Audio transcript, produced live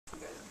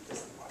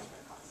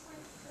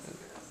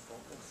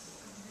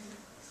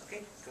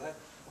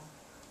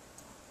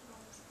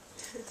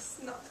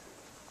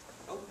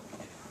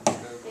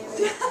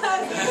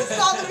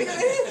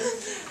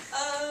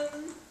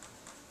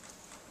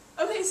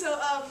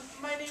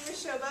My name is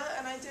Shoba,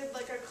 and I did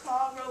like a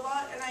claw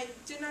robot, and I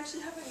didn't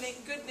actually have a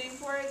good name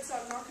for it, so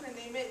I'm not going to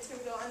name it. It's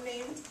going to go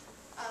unnamed.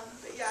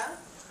 But yeah.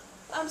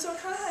 So I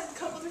kind of had a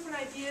couple different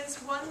ideas.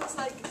 One was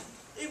like,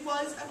 it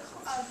was an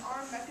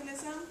arm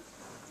mechanism.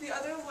 The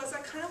other was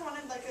I kind of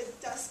wanted like a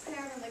dustpan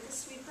and like a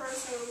sweeper,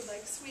 so it would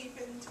like sweep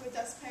into a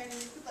dustpan and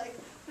you could like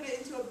put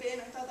it into a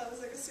bin. I thought that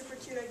was like a super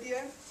cute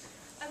idea.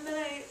 And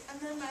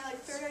then my like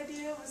third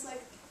idea was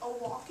like a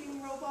walking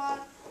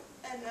robot,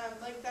 and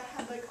like that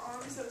had like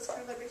arms, so it was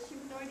kind of like a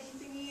humanoid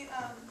thingy.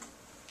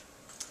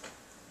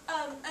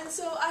 And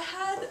so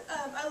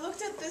I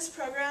looked at this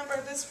program or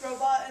this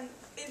robot, and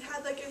it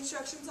had like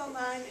instructions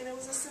online, and it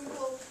was a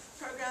simple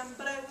program,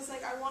 but I was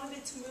like, I wanted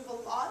it to move a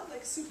lot,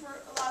 like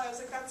a lot. I was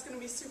like, that's going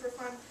to be super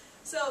fun.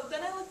 So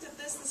then I looked at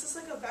this. This is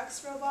like a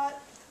Vex robot.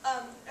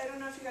 I don't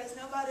know if you guys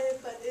know about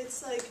it, but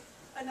it's like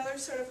another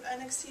sort of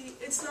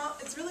NXT.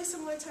 It's really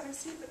similar to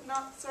NXT, but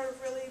not sort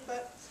of really.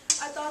 But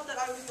I thought that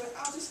I was like,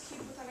 I'll just keep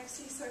with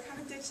NXT, so I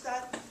kind of ditched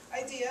that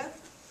idea.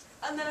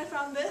 And then I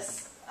found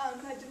this.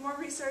 I did more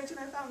research, and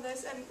I found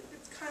this, and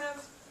it's kind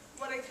of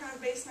what I kind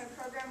of based my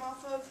program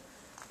off of.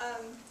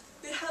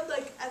 They had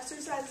like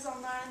exercises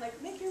online,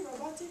 like make your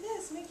robot do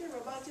this, make your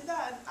robot do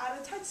that, and add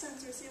a touch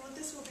sensor, see what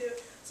this will do.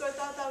 So I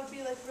thought that would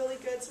be like really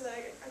good, so that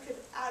I could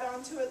add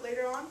on to it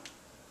later on.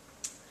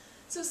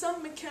 So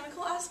some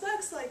mechanical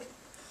aspects, like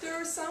there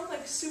were some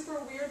like super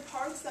weird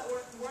parts that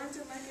weren't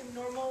in like a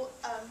normal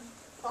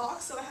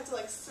box, so I had to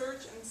like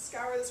search and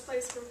scour this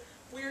place for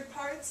weird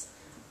parts.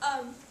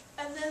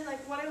 And then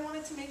like what I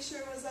wanted to make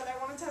sure was that I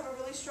wanted to have a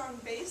really strong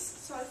base,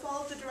 so I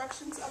followed the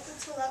directions up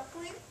until that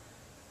point.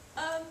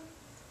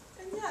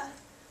 And yeah,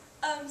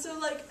 so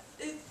like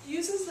it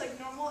uses like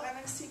normal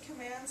NXT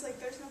commands, like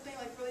there's nothing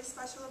like really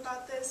special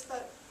about this,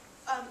 but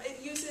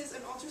it uses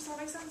an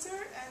ultrasonic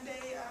sensor and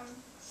a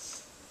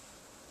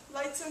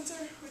light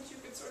sensor, which you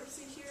could sort of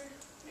see here,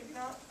 maybe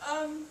not.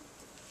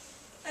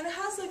 And it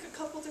has like a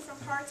couple different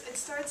parts. It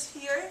starts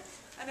here,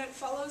 and it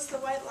follows the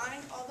white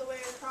line all the way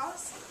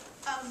across.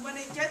 When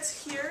it gets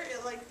here,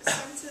 it like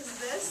senses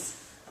this,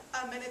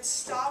 and it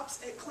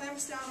stops, it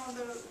clamps down on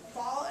the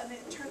ball, and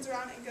it turns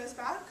around and goes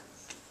back.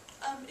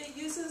 It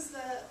uses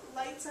the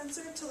light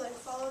sensor to like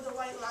follow the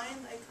white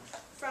line like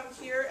from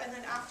here, and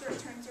then after it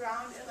turns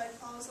around, it like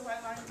follows the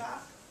white line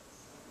back.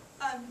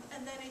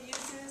 And then it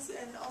uses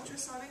an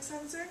ultrasonic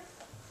sensor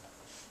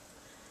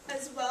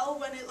as well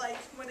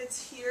when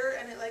it's here,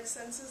 and it like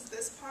senses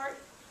this part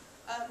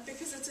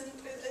because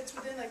it's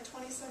within like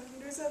 20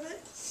 centimeters of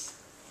it.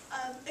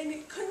 And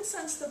it couldn't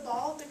sense the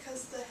ball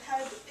because the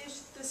head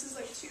this is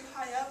like too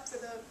high up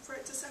for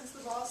it to sense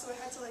the ball, so I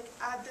had to like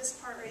add this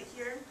part right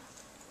here.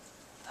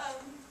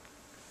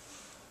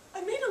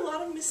 I made a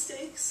lot of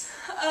mistakes.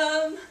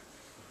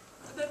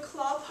 The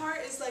claw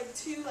part is like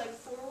too like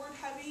forward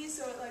heavy,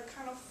 so it like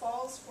kind of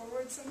falls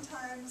forward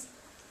sometimes.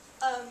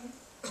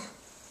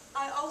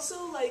 I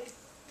also like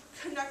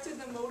connected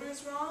the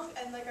motors wrong,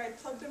 and like I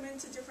plugged them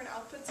into different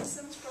output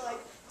systems for like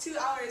 2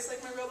 hours.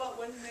 Like my robot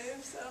wouldn't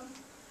move, so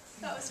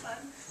that was fun.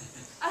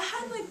 I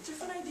had like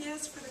different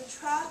ideas for the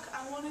track.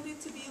 I wanted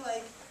it to be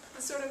like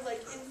the sort of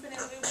like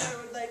infinite loop where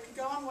it would like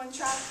go on one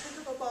track, pick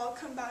up a ball,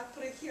 come back,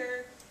 put it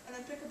here, and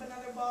then pick up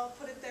another ball,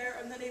 put it there,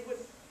 and then it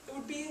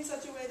would be in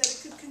such a way that it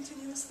could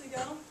continuously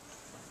go.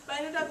 But I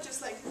ended up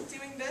just like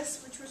doing this,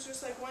 which was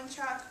just like one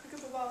track, pick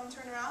up a ball and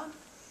turn around.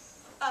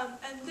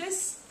 And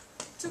this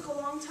took a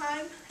long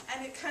time,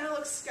 and it kind of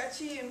looks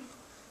sketchy and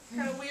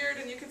kind of weird,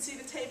 and you can see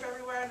the tape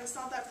everywhere, and it's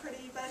not that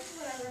pretty, but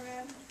whatever,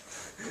 man.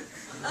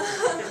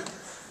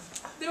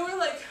 There were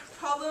like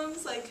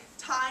problems, like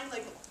time,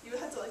 like you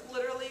had to like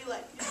literally,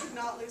 like you could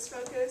not lose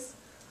focus.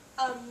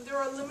 There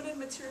are limited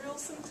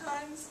materials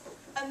sometimes,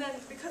 and then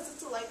because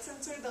it's a light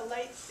sensor, the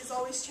light is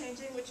always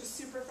changing, which is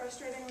super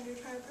frustrating when you're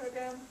trying to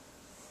program.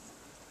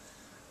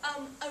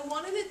 I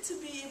wanted it to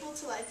be able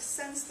to like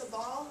sense the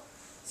ball,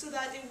 so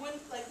that it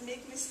wouldn't like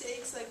make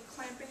mistakes, like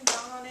clamping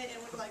down on it,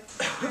 and would like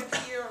clamp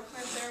here or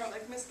clamp there, or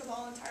like miss the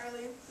ball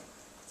entirely.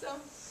 So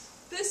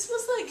this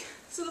was like,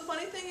 so the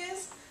funny thing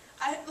is,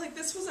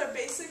 this was our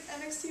basic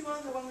NXT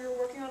one, the one we were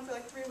working on for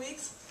like 3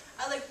 weeks.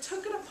 I like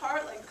took it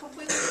apart, like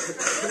completely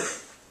destroyed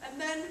it, and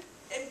then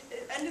it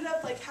ended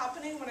up like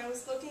happening when I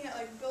was looking at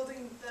like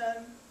building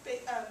the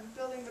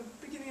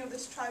beginning of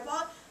this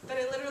tribot, that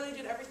I literally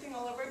did everything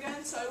all over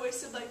again. So I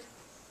wasted like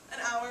an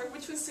hour,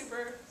 which was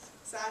super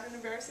sad and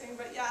embarrassing,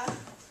 but yeah.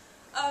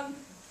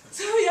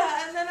 So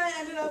yeah, and then I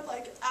ended up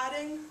like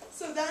adding.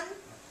 So then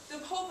the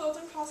whole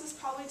building process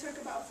probably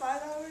took about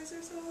 5 hours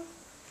or so.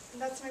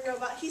 And that's my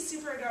robot. He's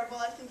super adorable,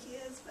 I think he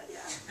is, but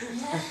yeah.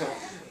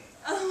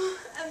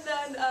 And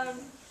then,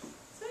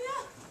 so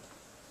yeah.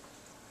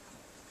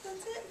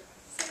 That's it.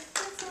 So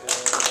that's all.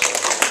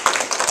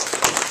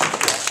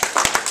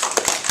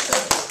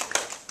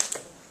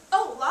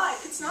 Oh, lie.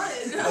 It's not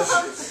it.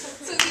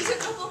 So these are a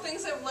couple of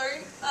things I've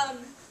learned.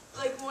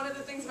 Like one of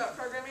the things about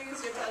programming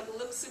is you have to like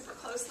look super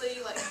closely,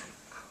 like.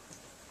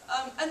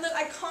 And then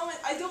I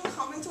don't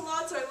comment a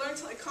lot, so I learned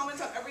to like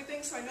comment on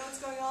everything so I know what's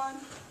going on.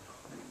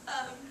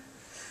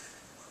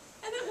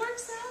 And it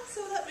works now,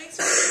 so that makes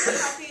me super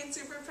happy and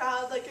super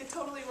proud. Like, it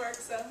totally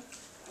works, so,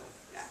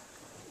 yeah.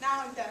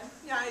 Now I'm done.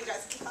 Now you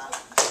guys can clap.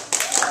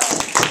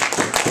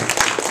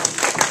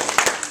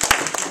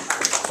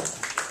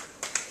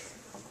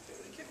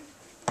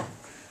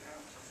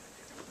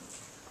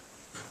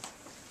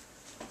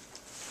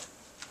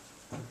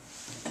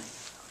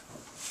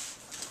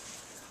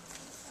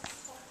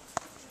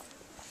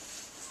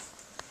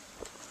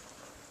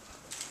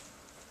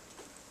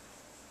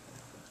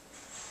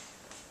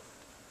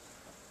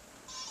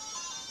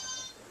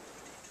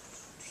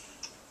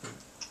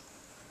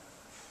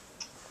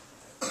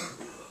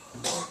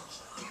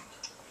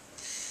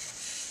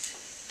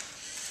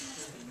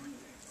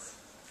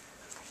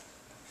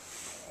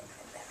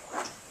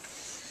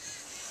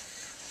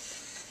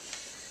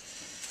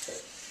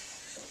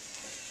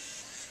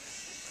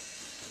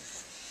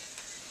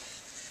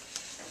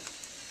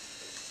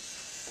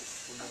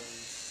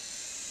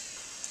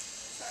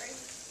 Sorry.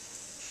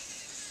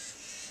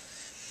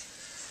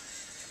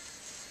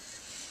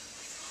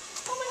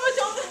 Oh my god,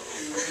 don't!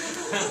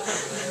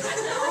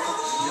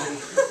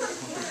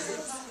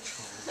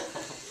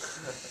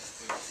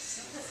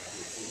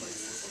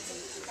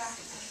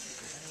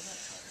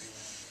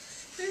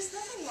 There's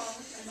nothing wrong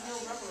with that. There's no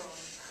rubber on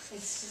it.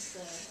 It's just a...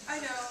 I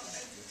know.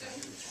 I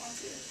didn't want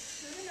to.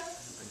 There we go.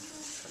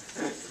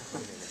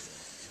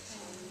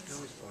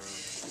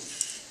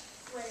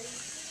 Wait.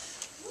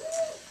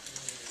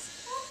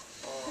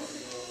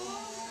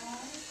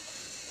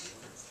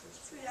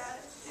 So yeah,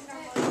 it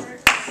normally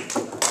works.